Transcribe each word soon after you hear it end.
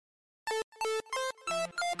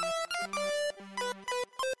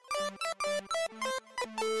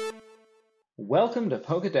Welcome to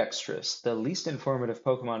Pokedextrus, the least informative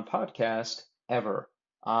Pokemon podcast ever.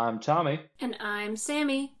 I'm Tommy. And I'm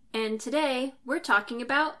Sammy, and today we're talking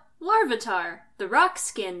about Larvitar, the rock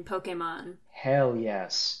skin Pokemon. Hell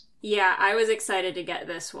yes. Yeah, I was excited to get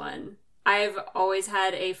this one. I've always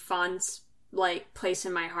had a fond, place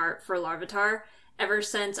in my heart for Larvitar ever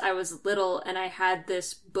since I was little, and I had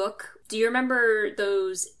this book. Do you remember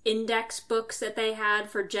those index books that they had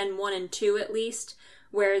for Gen 1 and 2 at least?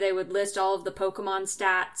 Where they would list all of the Pokemon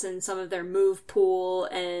stats and some of their move pool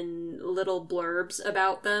and little blurbs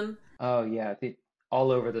about them. Oh yeah,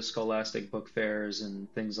 all over the Scholastic book fairs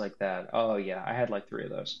and things like that. Oh yeah, I had like 3 of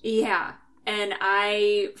those. Yeah, and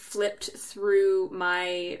I flipped through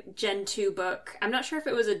my Gen 2 book. I'm not sure if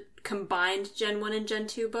it was a combined Gen 1 and Gen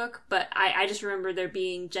 2 book, but I just remember there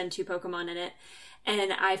being Gen 2 Pokemon in it.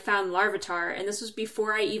 And I found Larvitar, and this was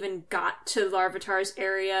before I even got to Larvitar's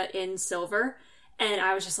area in Silver. And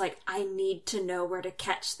I was just like, I need to know where to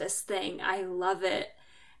catch this thing. I love it.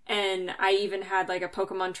 And I even had like a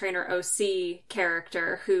Pokemon Trainer OC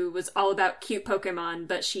character who was all about cute Pokemon,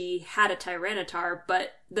 but she had a Tyranitar.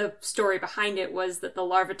 But the story behind it was that the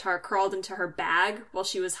Larvitar crawled into her bag while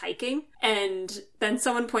she was hiking. And then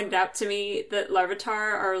someone pointed out to me that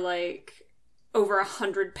Larvitar are like over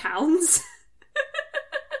 100 pounds.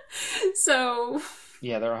 So...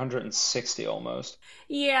 Yeah, they're 160 almost.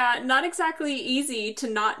 Yeah, not exactly easy to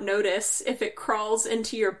not notice if it crawls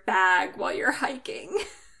into your bag while you're hiking.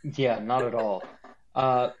 Yeah, not at all.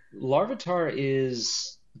 Larvitar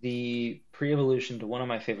is the pre-evolution to one of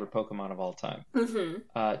my favorite Pokemon of all time.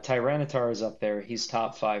 Mm-hmm. Tyranitar is up there. He's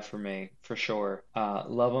top 5 for me, for sure.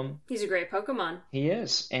 Love him. He's a great Pokemon. He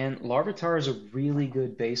is. And Larvitar is a really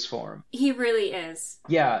good base form. He really is.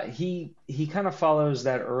 Yeah, he kind of follows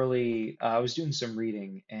that early. I was doing some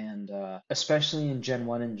reading, and especially in Gen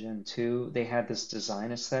 1 and Gen 2, they had this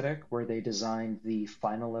design aesthetic where they designed the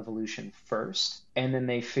final evolution first, and then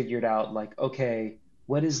they figured out, like, okay,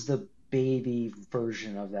 what is the baby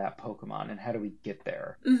version of that Pokemon, and how do we get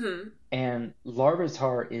there? Mm-hmm. And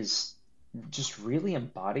Larvitar is just really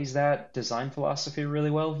embodies that design philosophy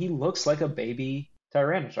really well. He looks like a baby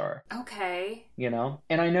Tyranitar. Okay. You know?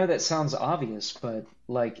 And I know that sounds obvious, but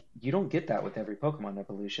like you don't get that with every Pokemon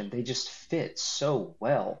evolution. They just fit so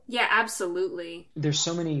well. Yeah, absolutely. There's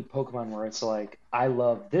so many Pokemon where it's like, I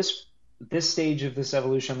love this stage of this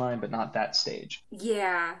evolution line, but not that stage.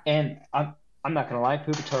 Yeah. And I'm not gonna lie,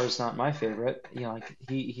 Pupitar is not my favorite. You know, like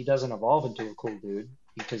he doesn't evolve into a cool dude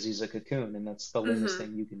because he's a cocoon, and that's the lamest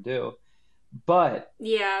thing you can do. But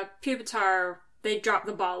yeah, Pupitar, they dropped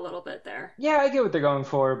the ball a little bit there. yeah, I get what they're going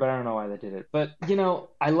for, but I don't know why they did it. But, you know,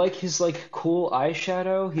 I like his, like, cool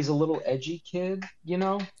eyeshadow. He's a little edgy kid, you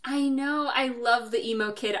know? I know. I love the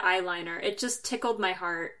emo kid eyeliner. It just tickled my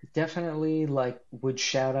heart. Definitely, like, would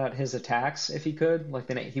shout out his attacks if he could.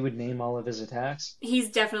 Like, he would name all of his attacks. He's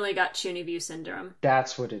definitely got Chunibyo syndrome.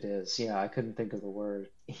 That's what it is. Yeah, I couldn't think of the word.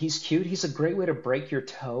 He's cute. He's a great way to break your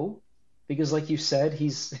toe. Because, like you said,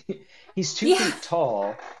 he's 2 feet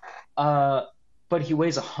tall. But he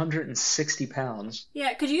weighs 160 pounds.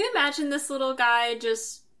 Yeah, could you imagine this little guy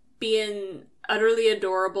just being utterly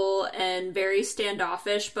adorable and very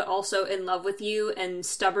standoffish, but also in love with you and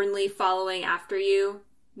stubbornly following after you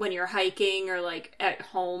when you're hiking or, like, at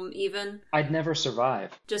home even? I'd never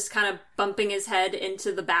survive. Just kind of bumping his head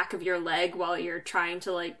into the back of your leg while you're trying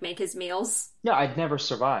to, like, make his meals? Yeah, I'd never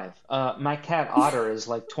survive. My cat Otter is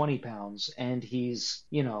like 20 pounds, and he's,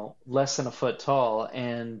 you know, less than a foot tall,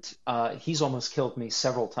 and he's almost killed me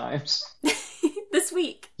several times. This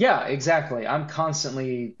week. Yeah, exactly. I'm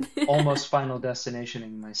constantly almost final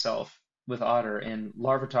destinationing myself with Otter, and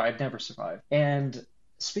Larvitar, I'd never survive. And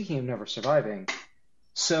speaking of never surviving,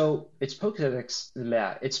 so its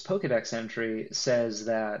Pokedex entry says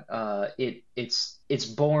that it's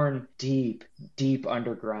born deep, deep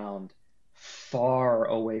underground, far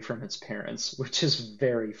away from its parents, which is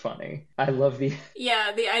very funny. I love the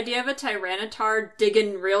idea of a Tyranitar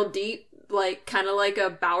digging real deep, like kind of like a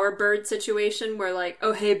Bowerbird situation where, like,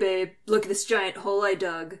 oh hey babe, look at this giant hole I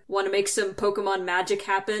dug. Want to make some Pokemon magic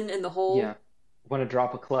happen in the hole? Yeah. Want to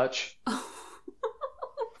drop a clutch?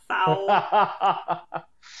 Foul.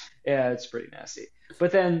 Yeah, it's pretty nasty.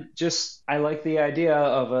 But then, I like the idea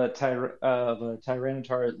of a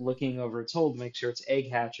Tyranitar looking over its hole to make sure its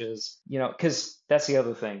egg hatches. You know, because that's the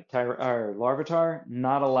other thing. Larvitar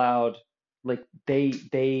not allowed. Like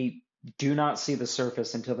they do not see the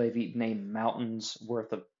surface until they've eaten a mountain's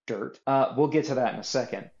worth of dirt. We'll get to that in a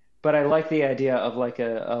second. But I like the idea of like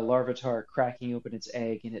a Larvitar cracking open its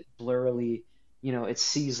egg and it blurrily, you know, it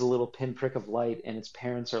sees a little pinprick of light and its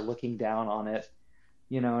parents are looking down on it.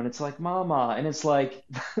 and it's like, Mama, and it's like,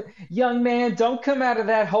 young man, don't come out of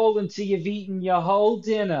that hole until you've eaten your whole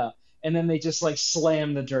dinner. And then they just like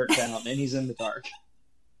slam the dirt down, and he's in the dark.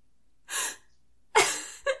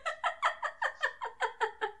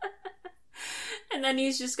 And then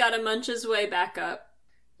he's just got to munch his way back up.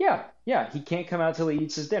 Yeah, yeah, he can't come out till he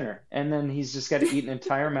eats his dinner, and then he's just got to eat an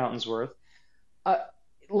entire mountain's worth. Uh,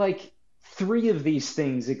 like three of these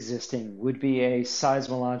things existing would be a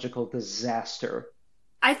seismological disaster.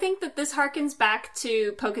 I think that this harkens back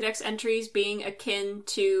to Pokedex entries being akin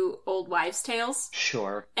to old wives' tales.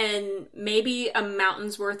 Sure. And maybe a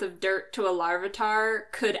mountain's worth of dirt to a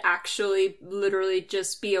Larvitar could actually literally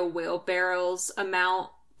just be a wheelbarrow's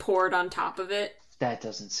amount poured on top of it. That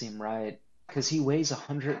doesn't seem right, because he weighs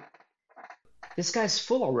 100. This guy's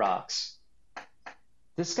full of rocks.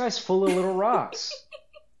 This guy's full of little rocks.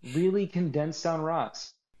 Really condensed down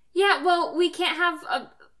rocks. Yeah, well, we can't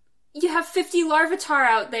have you have 50 Larvitar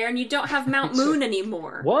out there and you don't have Mount Moon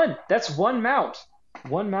anymore. One. That's one mount.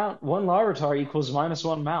 One Larvitar equals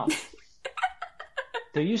 -1 mount.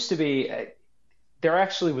 There used to be, there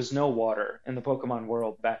actually was no water in the Pokemon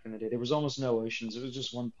world back in the day. There was almost no oceans. It was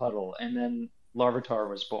just one puddle, and then Larvitar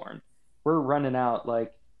was born. We're running out.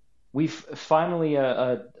 Like, we've finally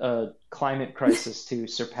a climate crisis to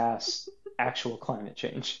surpass actual climate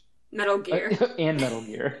change. Metal Gear. And Metal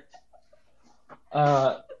Gear.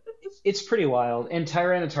 It's pretty wild. And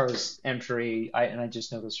Tyranitar's entry, I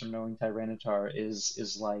just know this from knowing Tyranitar,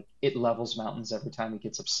 is like it levels mountains every time it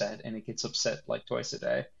gets upset, and it gets upset like twice a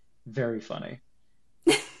day. Very funny.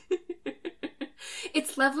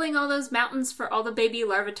 It's leveling all those mountains for all the baby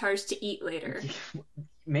Larvitars to eat later.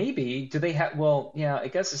 Maybe. Do they have... Well, yeah, I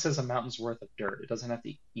guess it says a mountain's worth of dirt. It doesn't have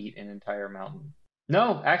to eat an entire mountain.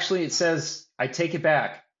 No, actually it says... I take it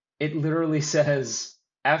back. It literally says...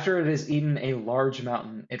 After it has eaten a large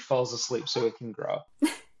mountain, it falls asleep so it can grow.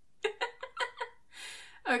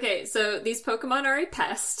 Okay, so these Pokemon are a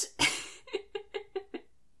pest.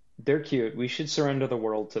 They're cute. We should surrender the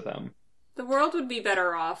world to them. The world would be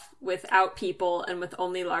better off without people and with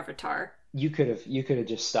only Larvitar. You could have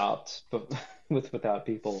just stopped without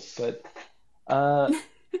people, but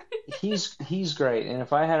he's great. And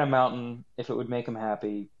if I had a mountain, if it would make him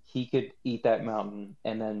happy, he could eat that mountain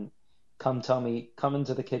and then come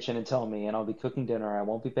into the kitchen and tell me, and I'll be cooking dinner. I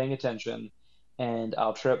won't be paying attention, and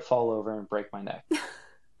I'll trip, fall over, and break my neck.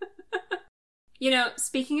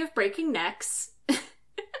 Speaking of breaking necks.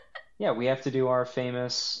 Yeah, we have to do our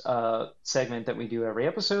famous segment that we do every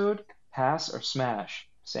episode, pass or smash.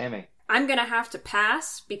 Sammy. I'm gonna have to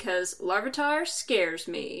pass because Larvitar scares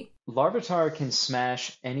me. Larvitar can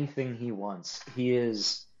smash anything he wants. He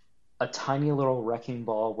is a tiny little wrecking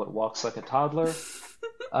ball that walks like a toddler.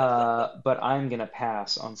 But I'm gonna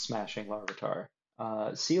pass on smashing Larvitar.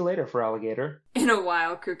 See you later, for alligator. In a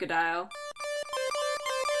while, crocodile.